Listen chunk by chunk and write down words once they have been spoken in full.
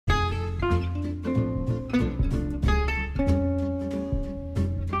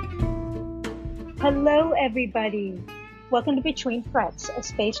Hello, everybody. Welcome to Between Frets, a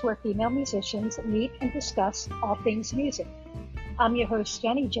space where female musicians meet and discuss all things music. I'm your host,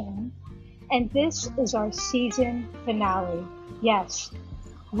 Jenny Joan, and this is our season finale. Yes,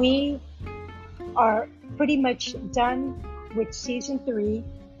 we are pretty much done with season 3,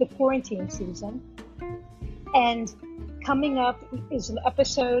 the quarantine season. And coming up is an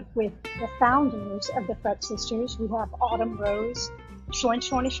episode with the founders of the Fret Sisters. We have Autumn Rose, Shawn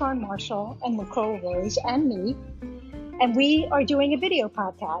Marshall, and Nicole Rose, and me. And we are doing a video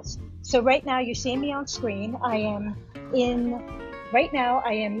podcast. So right now you're seeing me on screen. I am in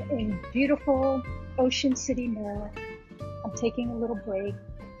beautiful Ocean City, Maryland. I'm taking a little break.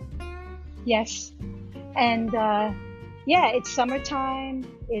 Yes. And it's summertime.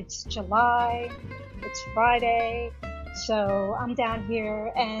 It's July. It's Friday. So I'm down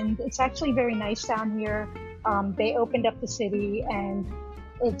here, and it's actually very nice down here. They opened up the city, and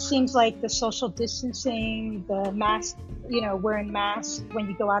it seems like the social distancing, the mask, wearing masks when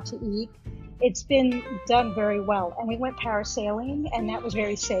you go out to eat, it's been done very well. And we went parasailing, and that was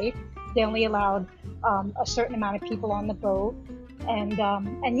very safe. They only allowed a certain amount of people on the boat, and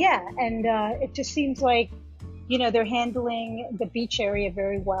it just seems like, they're handling the beach area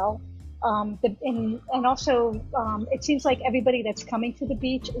very well. It seems like everybody that's coming to the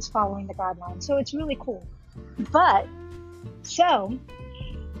beach is following the guidelines. So it's really cool. So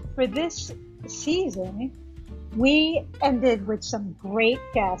for this season, we ended with some great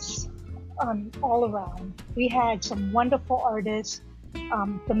guests all around. We had some wonderful artists.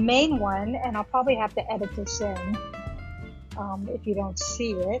 The main one, and I'll probably have to edit this in if you don't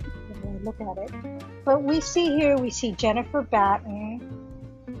see it, when I look at it. But we see Jennifer Batten,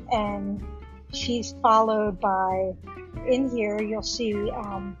 and she's followed by, in here you'll see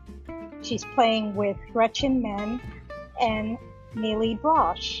she's playing with Gretchen Menn and Neely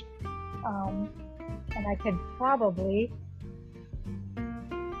Brosh. And I could probably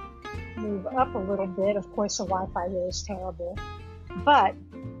move up a little bit. Of course, the Wi-Fi here is terrible. But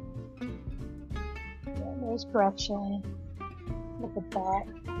there's Gretchen. Look at that.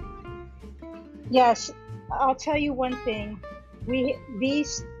 Yes, I'll tell you one thing.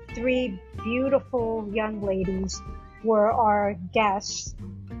 These 3 beautiful young ladies were our guests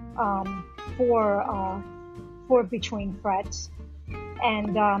for Between Frets,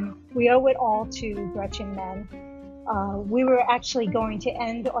 and we owe it all to Gretchen Menn. We were actually going to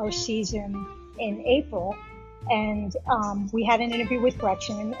end our season in April, and we had an interview with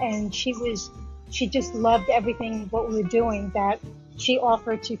Gretchen, and she just loved everything what we were doing, that she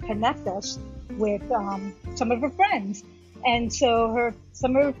offered to connect us with some of her friends. And so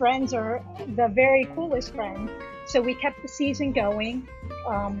some of her friends are the very coolest friends. So we kept the season going,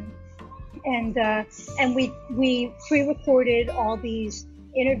 and we pre-recorded all these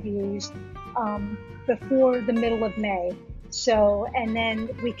interviews before the middle of May. So, and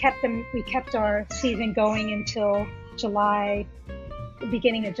then we kept our season going until July, the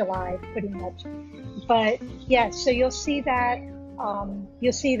beginning of July, pretty much. But so you'll see that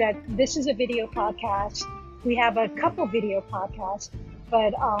this is a video podcast. We have a couple video podcasts,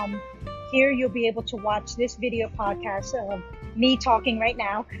 but here you'll be able to watch this video podcast of me talking right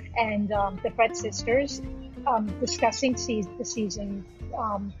now and the Fret Sisters discussing the season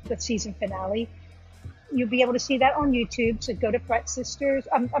finale. You'll be able to see that on YouTube. So go to Fret Sisters.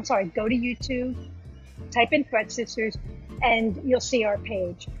 Go to YouTube, type in Fret Sisters, and you'll see our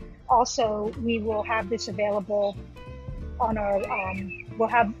page. Also, we will have this available on our.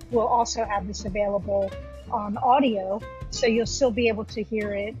 We'll also have this available on audio, so you'll still be able to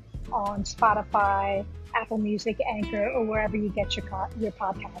hear it on Spotify, Apple Music, Anchor, or wherever you get your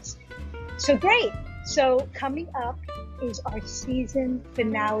podcast. So great. So coming up is our season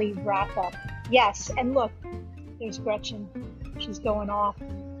finale wrap up. Yes, and look, there's Gretchen. She's going off.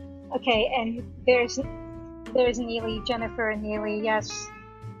 Okay, and there's Neely, Jennifer and Neely. Yes.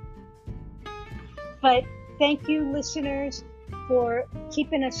 But thank you, listeners, for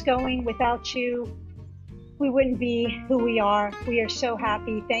keeping us going. Without you, we wouldn't be who we are. We are so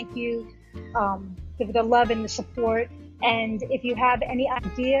happy. Thank you for the love and the support. And if you have any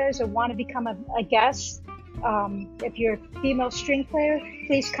ideas or want to become a guest, if you're a female string player,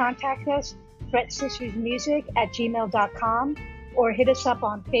 please contact us, fretsistersmusic@gmail.com, or hit us up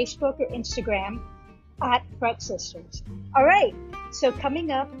on Facebook or Instagram at Fret Sisters. All right. So coming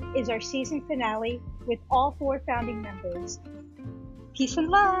up is our season finale with all 4 founding members. Peace and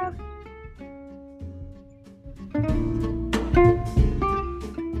love.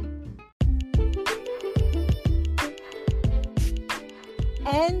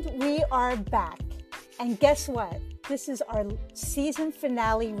 And we are back. And guess what? This is our season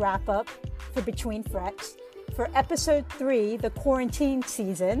finale wrap up for Between Frets, for episode 3, the quarantine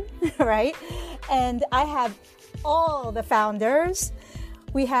season, right? And I have all the founders.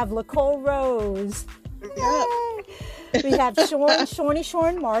 We have Lacole Rose. Yay! We have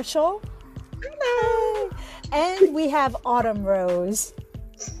Shorn Marshall. Hello. And we have Autumn Rose.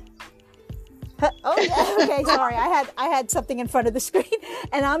 Oh, yeah. Okay, sorry. I had something in front of the screen.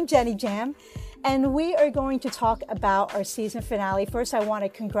 And I'm Jenny Jam. And we are going to talk about our season finale. First, I want to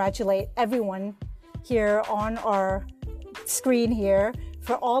congratulate everyone here on our screen here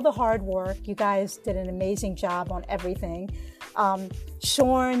for all the hard work. You guys did an amazing job on everything.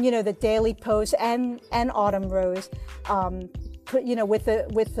 Shorn, the Daily Post and Autumn Rose, with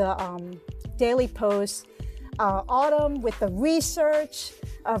the Daily Post, Autumn with the research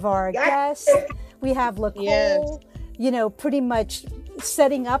of our guests. We have Lacole, pretty much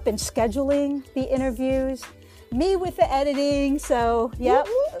setting up and scheduling the interviews. Me with the editing. So, yep.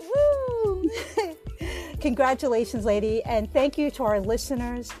 Woo! Congratulations, lady. And thank you to our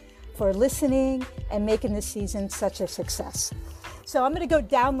listeners for listening and making this season such a success. So I'm going to go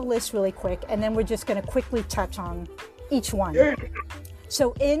down the list really quick, and then we're just going to quickly touch on each one. Sure.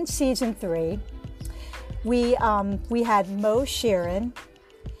 So in season 3, we had Mo Sheeran.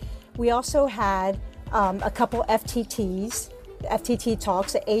 We also had a couple FTT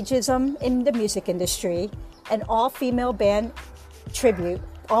talks, the ageism in the music industry, an all-female tribute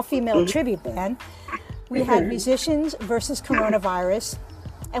band. We had musicians versus coronavirus,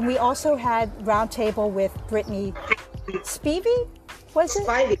 and we also had roundtable with Brittany Spivey. Was it?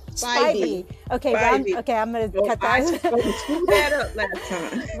 Spivey. Okay, I'm going to cut that. I screwed that up last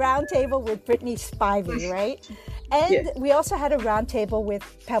time. Roundtable with Brittany Spivey, right? And we also had a roundtable with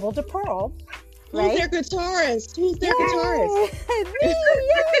Pebble DePearl. Right? Who's their guitarist?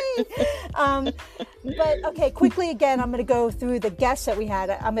 Yay! But okay, quickly again, I'm going to go through the guests that we had.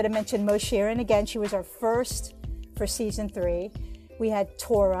 I'm going to mention Mo Sheeran again. She was our first for season 3. We had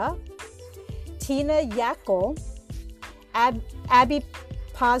Tora, Tina Yackel, Abby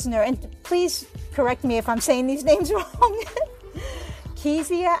Posner, and please correct me if I'm saying these names wrong.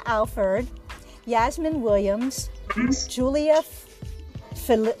 Kezia Alford, Yasmin Williams, Julia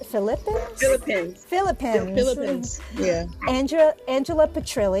Philippines. Yeah. Angela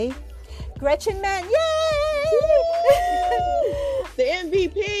Petrilli, Gretchen Mann. Yay! The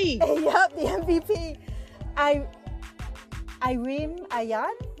MVP. Yep, the MVP. Iram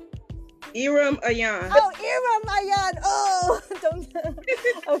Ayan. Oh, Iram Ayan. Oh, don't.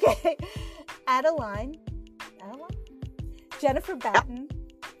 Okay. Adeline. Jennifer Batten.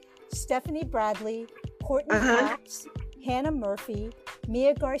 Stephanie Bradley. Courtney Cox. Hannah Murphy.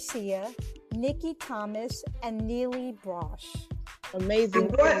 Mia Garcia. Nikki Thomas. And Neely Brosh. Amazing.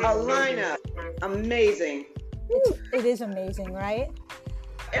 What a lineup. Amazing. It is amazing, right?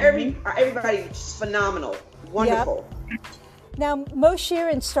 Everybody's phenomenal. Wonderful. Yep. Now, Mo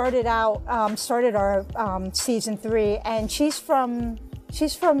Sheeran started our season 3, and she's from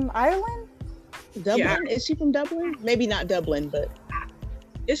Ireland? Dublin? Yeah. Is she from Dublin? Maybe not Dublin, but...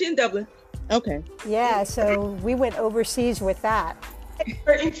 Is she in Dublin? Okay. Yeah, so we went overseas with that.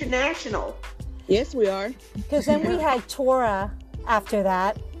 We're international. Yes, we are. Because then we had Tora after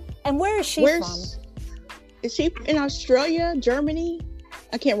that. And where is she from? Is she in Australia, Germany?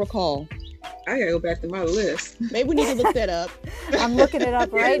 I can't recall. I gotta go back to my list. Maybe we need to look that up. I'm looking it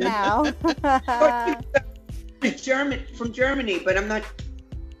up right now. From Germany, but I'm not.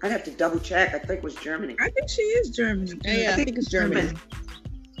 I'd have to double check. I think it was Germany. I think she is German. Yeah, I think it's German.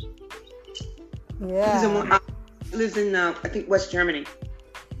 Yeah. Lives in I think West Germany.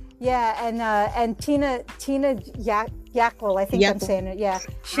 Yeah, and Tina Yackel, I think I'm saying it. Yeah,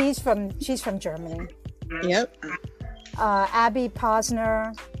 she's from Germany. Yep. Abby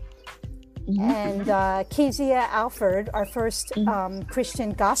Posner. And Kezia Alford, our first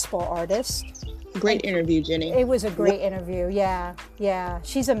Christian gospel artist. Great interview, Jenny. It was a great interview. Yeah.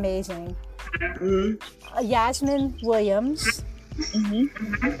 She's amazing. Yasmin Williams.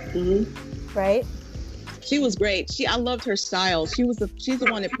 Right? She was great. I loved her style. She's the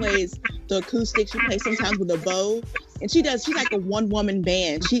one that plays the acoustic. She plays sometimes with a bow. And she's like a one-woman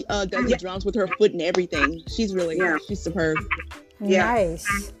band. She does the drums with her foot and everything. She's superb. Yeah.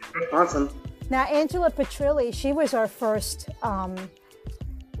 Nice. Awesome. Now, Angela Petrilli, she was our first,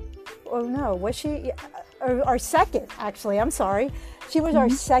 was she? Our second, actually, I'm sorry. She was our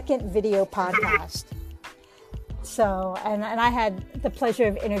second video podcast. So, and I had the pleasure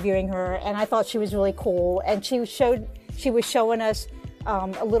of interviewing her, and I thought she was really cool. And she was showing us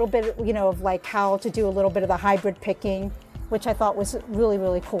a little bit, of like how to do a little bit of the hybrid picking, which I thought was really,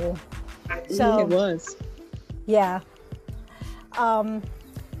 really cool. So it was. Yeah.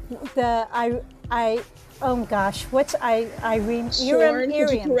 I oh gosh, what's Irene? Shorn,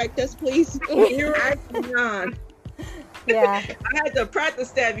 could you correct us, please? Irion. Yeah. I had to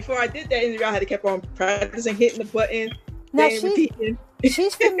practice that before I did that interview. I had to keep on practicing hitting the button. Now and repeating.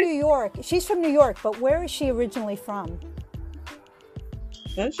 she's from New York. She's from New York, but where is she originally from?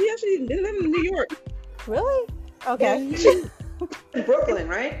 She actually live in New York. Really? Okay. Yeah, She's in Brooklyn,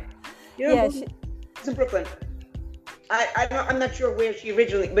 right? Yeah. She's in Brooklyn. I'm not sure where she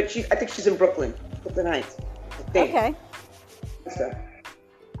originally, but I think she's in Brooklyn Heights. I think. Okay. So.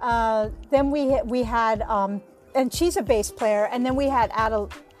 Then we had and she's a bass player, and then we had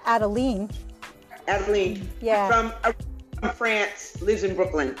Adeline. Yeah. From France, lives in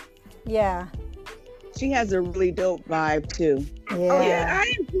Brooklyn. Yeah. She has a really dope vibe too. Yeah. Oh yeah,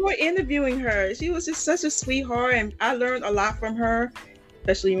 I enjoyed interviewing her. She was just such a sweetheart, and I learned a lot from her,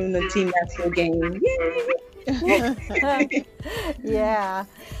 especially in the team basketball game. Yay! Yeah.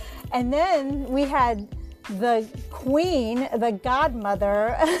 And then we had the queen, the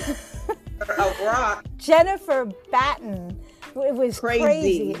godmother, of rock, Jennifer Batten. It was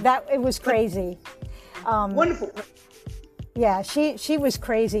crazy. It was crazy. Wonderful. Yeah, she was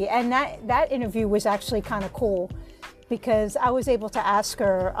crazy, and that interview was actually kind of cool because I was able to ask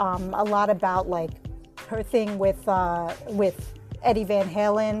her a lot about like her thing with Eddie Van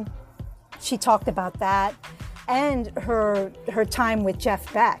Halen. She talked about that, and her time with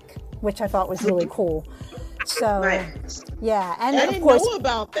Jeff Beck, which I thought was really cool. So yeah, and I of didn't course know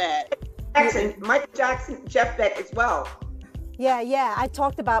about that. Michael Jackson, Jeff Beck as well. Yeah, I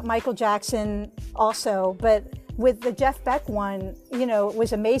talked about Michael Jackson also, but with the Jeff Beck one, it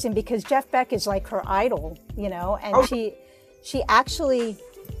was amazing because Jeff Beck is like her idol, and she actually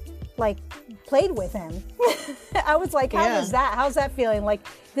like played with him. I was like, how's that feeling? Like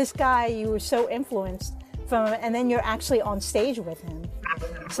this guy you were so influenced from, and then you're actually on stage with him.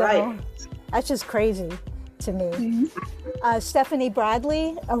 So that's just crazy to me. Mm-hmm. Stephanie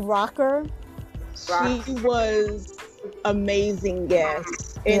Bradley, a rocker. She was amazing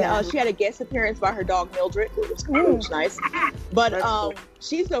guest, and she had a guest appearance by her dog Mildred, which was nice. But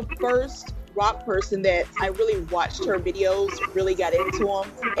she's the first rock person that I really watched her videos, really got into them,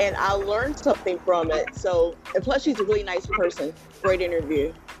 and I learned something from it. So, and plus she's a really nice person. Great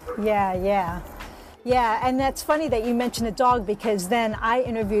interview. Yeah, and that's funny that you mentioned a dog because then I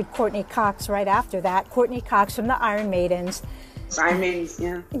interviewed Courtney Cox right after that. Courtney Cox from the Iron Maidens.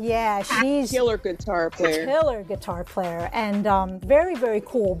 Yeah, she's killer guitar player, and very, very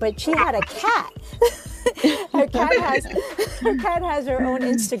cool. But she had a cat. her cat has her own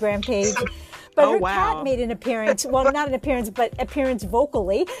Instagram page, but her cat made an appearance. Well, not an appearance, but appearance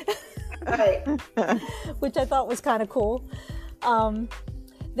vocally, which I thought was kind of cool.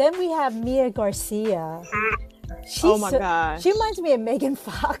 Then we have Mia Garcia. Oh my gosh. She reminds me of Megan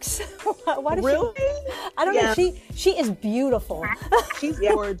Fox. Why does really? I don't know. She is beautiful. She's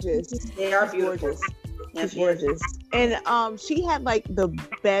gorgeous. They are beautiful. She's gorgeous. And she had like the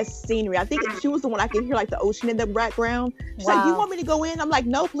best scenery. I think she was the one I could hear like the ocean in the background. She's like, you want me to go in? I'm like,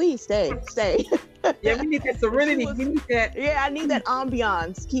 no, please stay. Yeah, we need that serenity. We need that. Yeah, I need that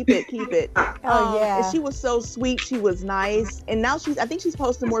ambiance. Keep it. And she was so sweet. She was nice. And now I think she's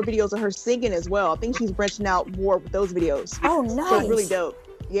posting more videos of her singing as well. I think she's branching out more with those videos. Oh, nice. So it's really dope.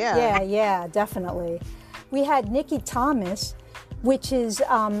 Yeah, definitely. We had Nikki Thomas, which is,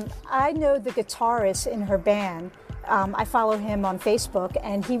 I know the guitarist in her band. I follow him on Facebook,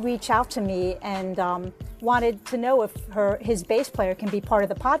 and he reached out to me and wanted to know if his bass player can be part of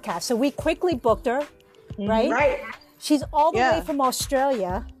the podcast. So we quickly booked her, right? Right. She's all the way from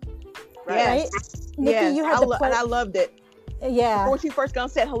Australia, right? Nikki, you had and I loved it. Yeah. Before she first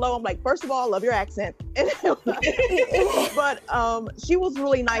got said hello, I'm like, first of all, I love your accent. But she was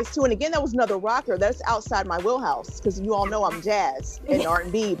really nice too. And again, that was another rocker. That's outside my wheelhouse because you all know I'm jazz and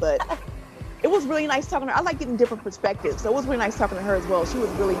R&B, but it was really nice talking to her. I like getting different perspectives. So it was really nice talking to her as well. She was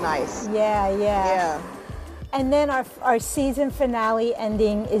really nice. Yeah. And then our season finale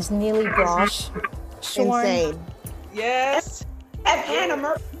ending is Neely Brosh. Insane. Yes. And Hannah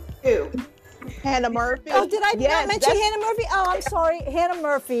Murphy too. Hannah Murphy. Oh, did I not mention Hannah Murphy? Oh, I'm sorry. Hannah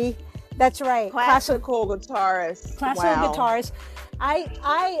Murphy. That's right. Classical guitarist. Guitarist.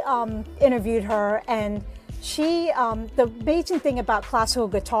 I interviewed her, and she, the amazing thing about classical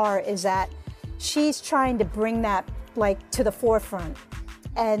guitar is that she's trying to bring that like to the forefront.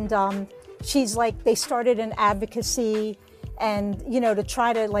 And she's like, they started an advocacy and, to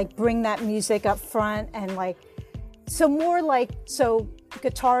try to like bring that music up front and like, so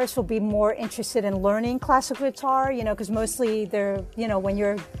guitarists will be more interested in learning classical guitar, because mostly they're, when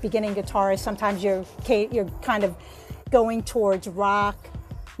you're beginning guitarist, sometimes you're kind of going towards rock,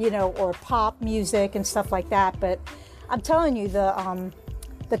 or pop music and stuff like that. But I'm telling you, the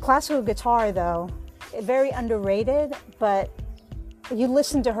classical guitar, though, very underrated, but you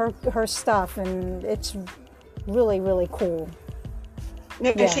listen to her stuff and it's really, really cool.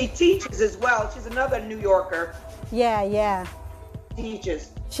 And she teaches as well. She's another New Yorker. Yeah.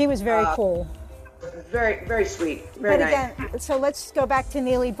 Teaches. She was very cool. Very, very sweet. Very but nice. Again, so let's go back to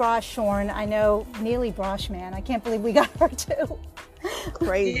Neely Brosh, Shorn. I know Neely Brosh, man. I can't believe we got her too.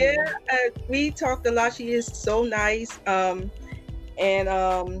 Crazy. Yeah, we talked a lot. She is so nice.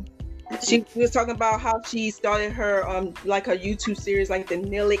 She was talking about how she started her like her YouTube series, like the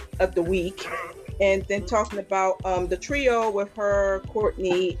Nillick of the Week, and then talking about the trio with her,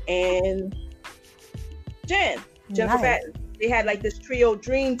 Courtney, and Jennifer Nice. Batten. They had like this trio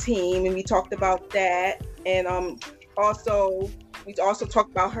dream team, and we talked about that. And we also talked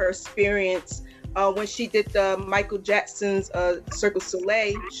about her experience when she did the Michael Jackson's Cirque du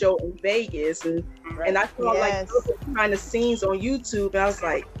Soleil show in Vegas, and I saw like those kind of scenes on YouTube, and I was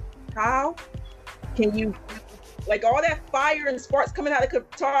like, how can you, like, all that fire and sparks coming out of the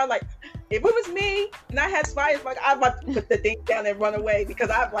guitar? Like, if it was me and I had fire, like, I'm about to put the thing down and run away, because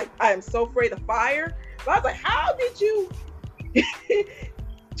I am so afraid of fire. But I was like, how did you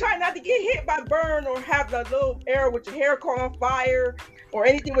try not to get hit by burn or have the little arrow with your hair caught on fire or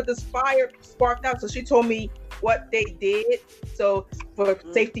anything with this fire sparked out? So she told me what they did. So for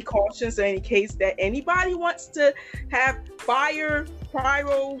safety cautions, in any case that anybody wants to have fire,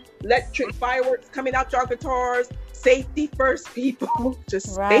 pyro, electric fireworks coming out your guitars, safety first, people.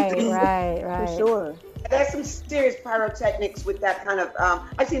 Just safety. Right. For sure. There's some serious pyrotechnics with that kind of.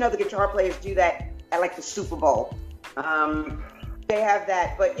 I've seen other guitar players do that at like the Super Bowl. They have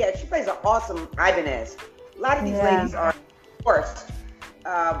that, but yeah, she plays an awesome Ibanez. A lot of these ladies are forced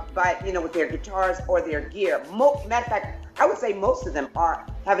by with their guitars or their gear. Matter of fact, I would say most of them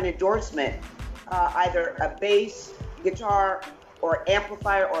have an endorsement, either a bass, guitar, or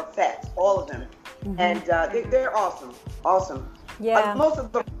amplifier or effects. All of them, and they're awesome. Yeah. Most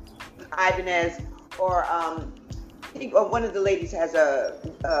of them, Ibanez or I think one of the ladies has a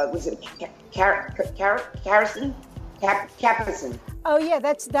was it Capucin? Oh yeah,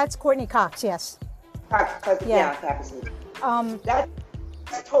 that's Courtney Cox. Yes. Capucin. That's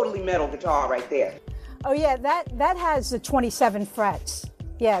totally metal guitar right there. Oh yeah, that has the 27 frets.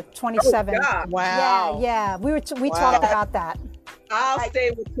 Yeah, 27. Oh, wow. Yeah. We talked about that. I'll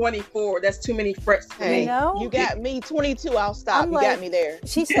stay with 24. That's too many frets for me. You got me. 22. I'll stop. I'm You got me there.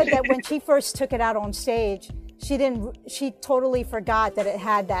 She said that when she first took it out on stage, she totally forgot that it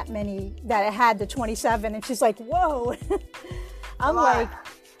had that it had the 27, and she's like, whoa. I'm like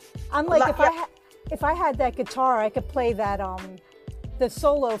if I had that guitar, I could play that the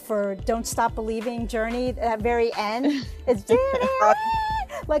solo for Don't Stop Believing, Journey, at very end. It's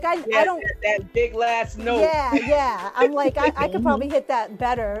like I don't that big last note. Yeah. I'm like I could probably hit that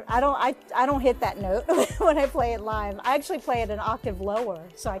better. I don't hit that note when I play it live. I actually play it an octave lower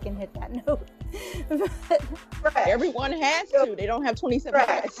so I can hit that note. Everyone has to. They don't have 27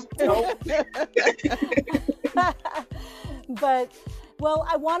 frets. But well,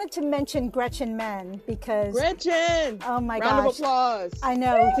 I wanted to mention Gretchen Menn because Gretchen. Oh my gosh. Round of applause. I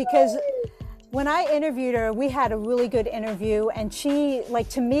know, because when I interviewed her, we had a really good interview, and she, like,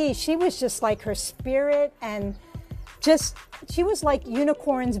 to me, she was just like her spirit, and just, she was like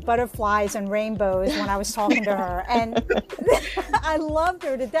unicorns, butterflies, and rainbows when I was talking to her, and I loved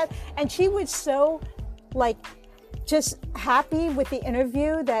her to death, and she was so, like, just happy with the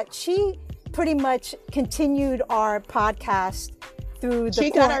interview that she pretty much continued our podcast through the She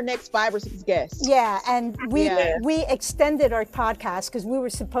got our next 5 or 6 guests. Yeah, and we extended our podcast because we were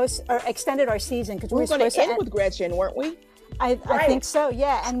extended our season because we were going supposed to to end with Gretchen, weren't we? I think so,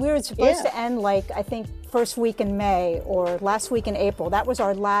 yeah. And we were supposed to end, like, I think first week in May or last week in April. That was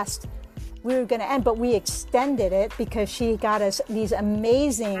our last. We were going to end, but we extended it because she got us these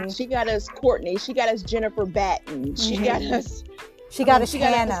amazing. She got us Courtney. She got us Jennifer Batten. She got us. She got us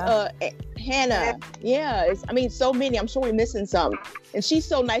Hannah. Hannah. Yeah. So many. I'm sure we're missing some. And she's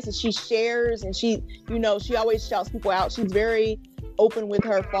so nice, and she shares, and she always shouts people out. She's very open with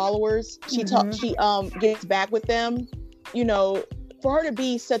her followers. She gets back with them. For her to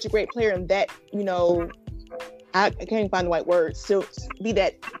be such a great player and that, I can't even find the right words to be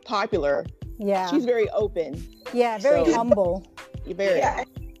that popular. Yeah. She's very open. Yeah, very humble. Very. Yeah.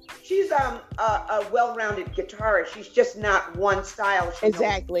 She's a well-rounded guitarist. She's just not one style.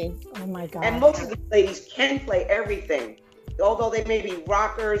 Exactly. Oh my God. And most of the ladies can play everything. Although they may be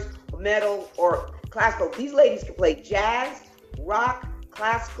rockers, metal, or classical. These ladies can play jazz, rock,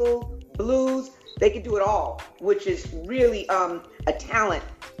 classical, blues. They can do it all, which is really a talent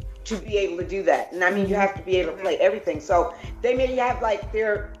to be able to do that. And I mean, you have to be able to play everything. So they may have like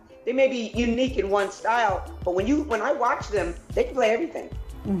they may be unique in one style, but when I watch them, they can play everything.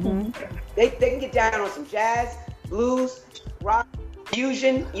 They can get down on some jazz, blues, rock,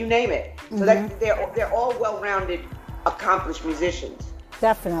 fusion, you name it. So that they're all well-rounded, accomplished musicians.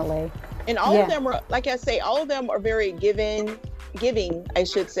 Definitely. And all of them are, like I say, all of them are very giving, I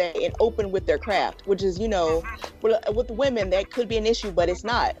should say, and open with their craft, which is, with women, that could be an issue, but it's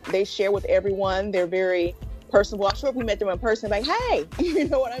not. They share with everyone. They're very personable. I'm sure if we met them in person, like, hey, you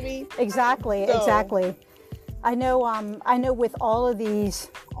know what I mean? Exactly. I know with all of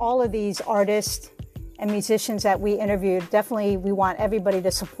these artists and musicians that we interviewed, definitely we want everybody to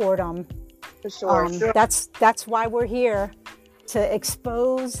support them. For sure. That's why we're here, to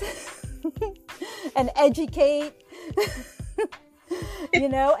expose and educate,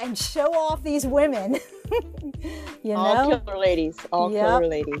 and show off these women. All killer ladies. Killer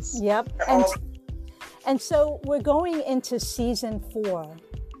ladies. Yep. And so we're going into season 4.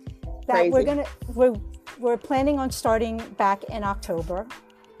 That we're planning on starting back in October.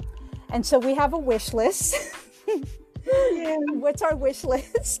 And so we have a wish list. What's our wish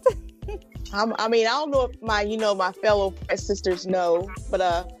list? I mean, I don't know if my fellow sisters know, but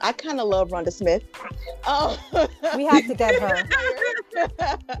I kind of love Rhonda Smith. We have to get her. Get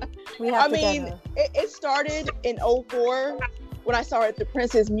her. It started in 2004 when I started the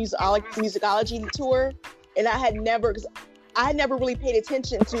Princess Musicology tour, and I had never really paid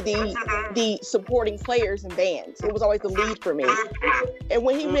attention to the supporting players and bands. It was always the lead for me. And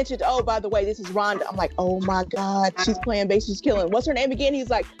when he mentioned, oh, by the way, this is Rhonda, I'm like, oh my God, she's playing bass, she's killing. What's her name again? He's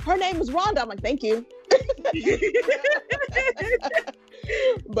like, her name is Rhonda. I'm like, thank you.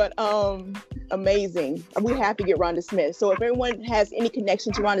 But amazing. We have to get Rhonda Smith. So if everyone has any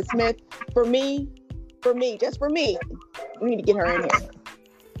connection to Rhonda Smith, for me, just for me, we need to get her in here.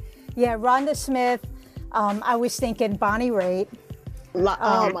 Yeah, Rhonda Smith. I was thinking Bonnie Raitt.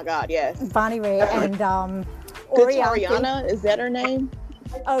 Oh my God, yes. Bonnie Raitt and Ariana, is that her name?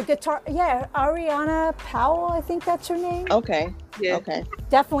 Oh, Ariana Powell, I think that's her name. Okay. Yeah. Okay.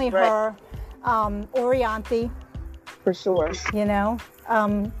 Definitely her. Orianthi. For sure.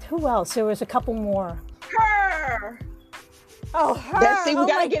 Who else? There was a couple more. Her. Oh, her. We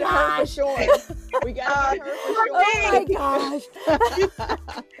gotta get her for sure. We gotta get her for sure. Oh my gosh.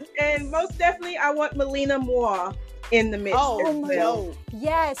 And most definitely, I want Melina Moore in the mix. Oh, no.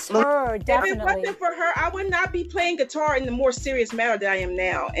 Yes, her, definitely. If it wasn't for her, I would not be playing guitar in the more serious manner that I am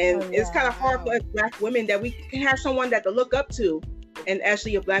now. And it's kind of hard for us Black women that we can have someone that to look up to, and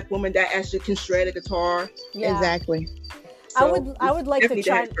actually a Black woman that actually can shred a guitar. Yeah. Exactly. So I would like to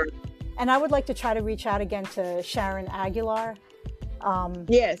try. And I would like to try to reach out again to Sharon Aguilar.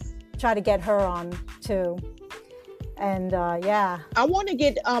 Yes. Try to get her on too. And I want to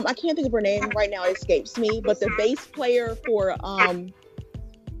get I can't think of her name right now, it escapes me, but the bass player for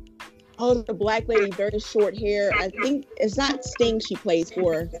the Black lady, very short hair. I think it's not Sting she plays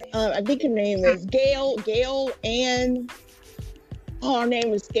for. I think her name is Gail Ann. Oh, her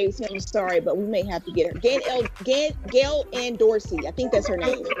name escapes me. I'm sorry, but we may have to get her. Gail Ann Dorsey. I think that's her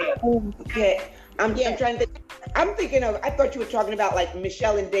name. Okay. I'm trying to. I'm thinking of. I thought you were talking about like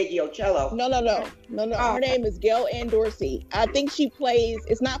Michelle Ndegeocello. No. Her name is Gail Ann Dorsey. I think she plays.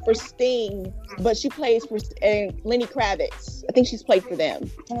 It's not for Sting, but she plays for Lenny Kravitz. I think she's played for them.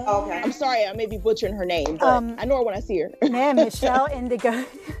 Okay. I'm sorry, I may be butchering her name, but I know her when I see her. Man, Michelle Indigo.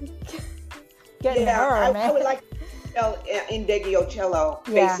 Getting her, man. I would like Michelle Ndegeocello,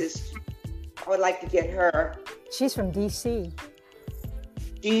 bassist. I would like to get her. She's from DC.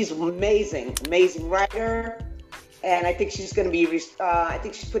 She's amazing writer, and I think she's going to be. I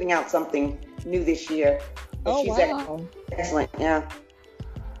think she's putting out something new this year. Oh, she's wow! Excellent, yeah.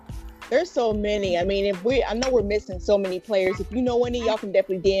 There's so many. I mean, I know we're missing so many players. If you know any, y'all can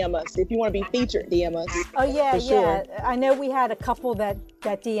definitely DM us. If you want to be featured, DM us. Oh yeah, sure. I know we had a couple that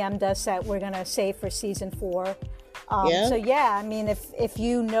DM'd us that we're going to save for season 4. So yeah, I mean, if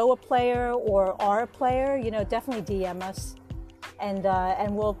you know a player or are a player, definitely DM us. And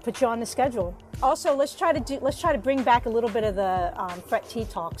we'll put you on the schedule. Also, let's try to bring back a little bit of the Fret Tea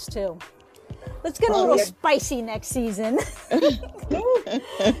Talks too. Let's get a little spicy next season.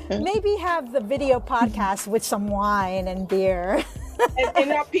 Maybe have the video podcast with some wine and beer.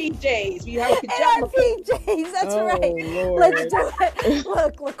 And our PJs. We have a pajama. And our PJs. That's right. Lord. Let's do it.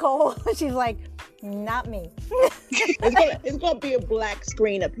 Look, Nicole. She's like, not me. It's gonna be a black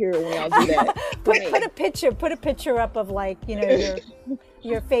screen up here when y'all do that. Put a picture up of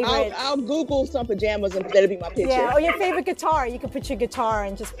your favorite. I'll Google some pajamas and that'll be my picture. Yeah, or your favorite guitar. You can put your guitar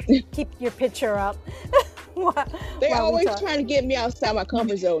and just keep your picture up. They're always trying to get me outside my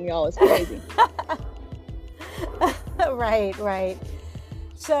comfort zone, y'all. It's crazy. Right.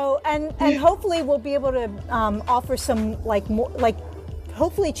 So, and hopefully we'll be able to offer some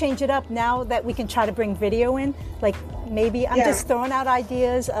hopefully change it up now that we can try to bring video in. Like maybe I'm just throwing out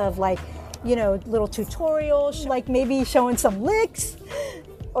ideas of little tutorials, like maybe showing some licks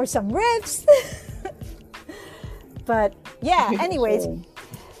or some riffs. But yeah, anyways.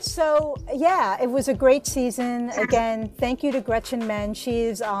 So yeah, it was a great season. Again, thank you to Gretchen Menn.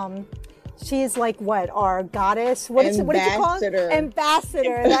 She's like what, our goddess? What did you call it?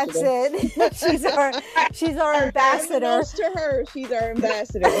 Ambassador. That's it. she's our ambassador. To her, she's our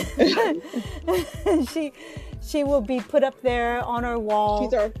ambassador. She will be put up there on our wall.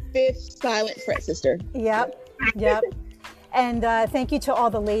 She's our 5th silent fret sister. Yep. And thank you to all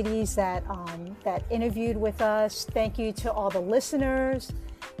the ladies that interviewed with us. Thank you to all the listeners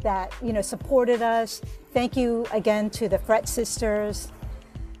that supported us. Thank you again to the Fret Sisters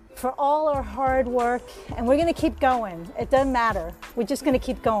for all our hard work. And we're going to keep going. It doesn't matter. We're just going to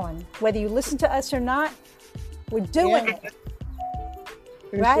keep going. Whether you listen to us or not, we're doing it.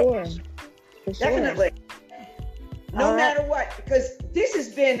 Right? Sure. Definitely. No matter what, because this has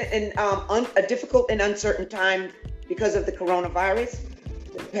been a difficult and uncertain time because of the coronavirus,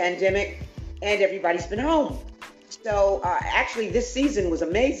 the pandemic, and everybody's been home. So actually, this season was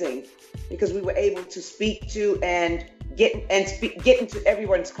amazing because we were able to speak to and get into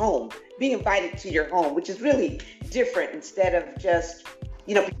everyone's home, being invited to your home, which is really different instead of just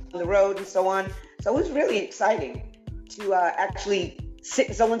people on the road and so on. So it was really exciting to actually sit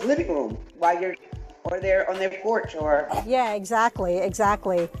in someone's living room while they're on their porch or. Yeah, exactly. Yeah,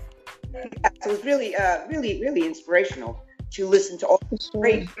 so it was really, really inspirational to listen to all these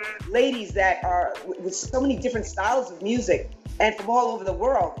great ladies that are with so many different styles of music and from all over the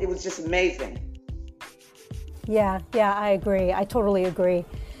world. It was just amazing. Yeah, I agree. I totally agree.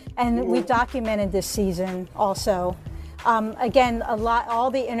 And we documented this season also. Again, all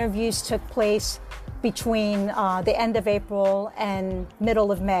the interviews took place between the end of April and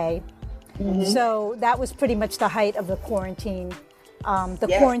middle of May. Mm-hmm. So that was pretty much the height of the quarantine.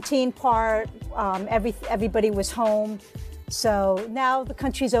 Quarantine part, everybody was home. So now the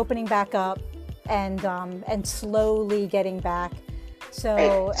country's opening back up and slowly getting back.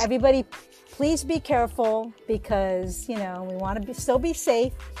 So everybody, please be careful because, we want to still be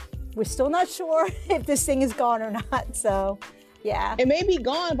safe. We're still not sure if this thing is gone or not. So, yeah. It may be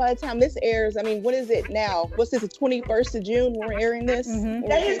gone by the time this airs. I mean, what is it now? What's this, the 21st of June when we're airing this? Mm-hmm.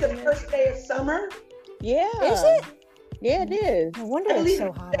 That is the first day of summer. Yeah. Is it? Yeah, it is. No wonder it's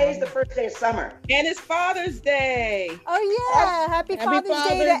so hot. Today is the first day of summer. And it's Father's Day. Oh, yeah. Happy Father's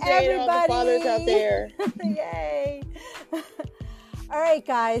Day to everybody. All the fathers out there. Yay. All right,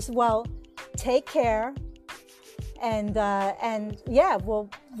 guys. Well, take care. And yeah, we'll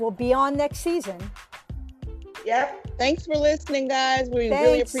be on next season. Yep. Thanks for listening, guys. We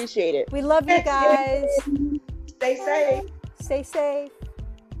really appreciate it. We love you guys. Stay safe. Stay safe.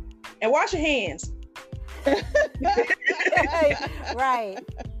 And wash your hands. Right.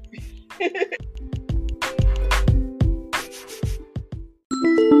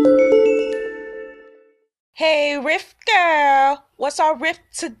 Hey, Riff Girl, what's our riff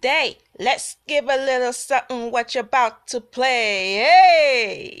today? Let's give a little something what you're about to play.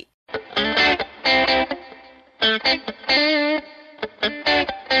 Hey!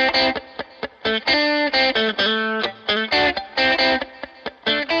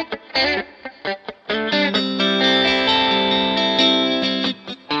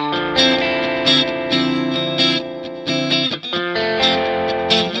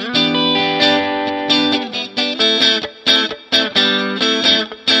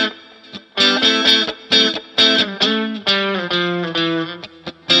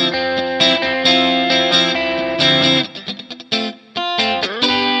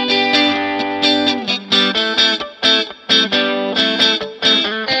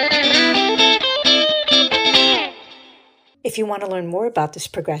 If you want to learn more about this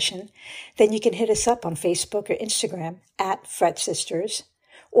progression, then you can hit us up on Facebook or Instagram at Fret Sisters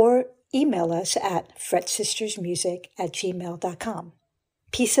or email us at fretsistersmusic@gmail.com.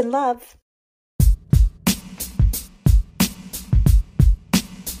 Peace and love.